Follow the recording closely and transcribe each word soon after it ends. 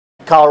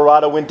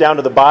Colorado went down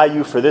to the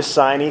Bayou for this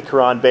signee,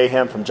 Ca'Ron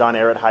Baham from John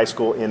Ehret High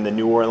School in the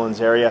New Orleans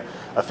area.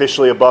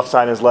 Officially a Buff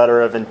signed his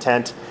letter of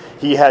intent.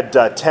 He had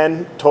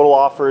 10 total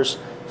offers,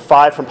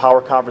 5 from Power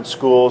Conference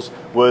schools,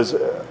 was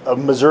a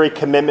Missouri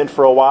commitment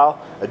for a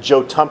while, a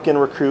Joe Tumpkin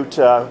recruit.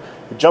 Joe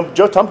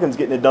Tumpkin's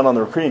getting it done on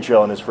the recruiting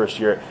trail in his first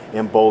year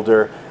in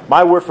Boulder.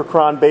 My word for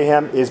Ca'Ron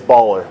Baham is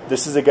baller.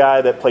 This is a guy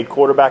that played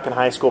quarterback in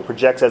high school,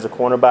 projects as a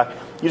cornerback.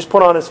 You just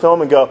put on his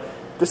film and go,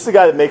 this is a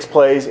guy that makes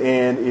plays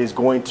and is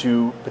going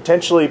to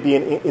potentially be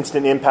an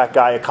instant impact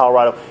guy at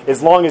Colorado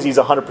as long as he's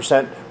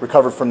 100%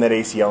 recovered from that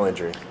ACL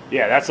injury.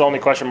 Yeah, that's the only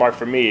question mark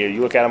for me. You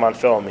look at him on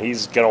film,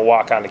 he's going to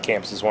walk onto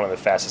campus as one of the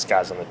fastest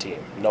guys on the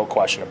team. No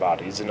question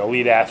about it. He's an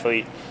elite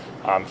athlete.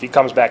 If he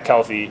comes back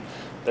healthy,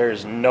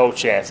 there's no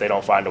chance they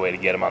don't find a way to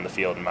get him on the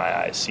field in my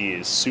eyes. He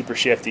is super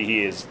shifty.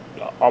 He is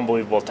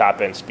unbelievable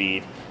top-end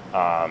speed.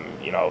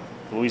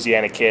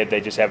 Louisiana kid, they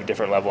just have a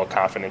different level of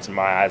confidence in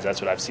my eyes. That's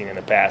what I've seen in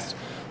the past.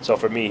 So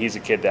for me, he's a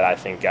kid that I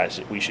think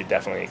we should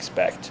definitely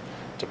expect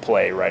to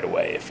play right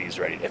away if he's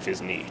ready, if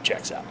his knee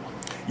checks out.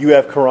 You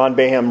have Ca'Ron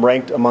Baham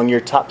ranked among your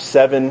top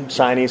 7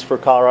 signees for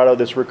Colorado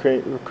this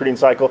recruiting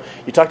cycle.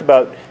 You talked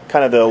about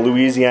kind of the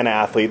Louisiana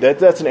athlete.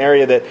 That's an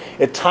area that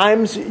at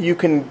times you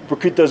can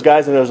recruit those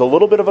guys and there's a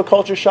little bit of a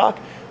culture shock,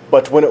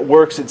 but when it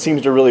works, it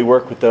seems to really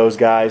work with those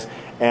guys.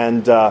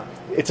 And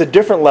it's a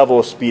different level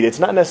of speed. It's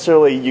not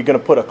necessarily you're going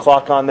to put a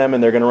clock on them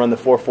and they're going to run the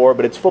 4.4,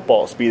 but it's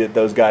football speed that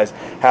those guys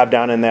have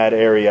down in that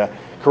area.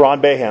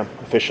 Ca'Ron Baham,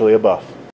 officially a Buff.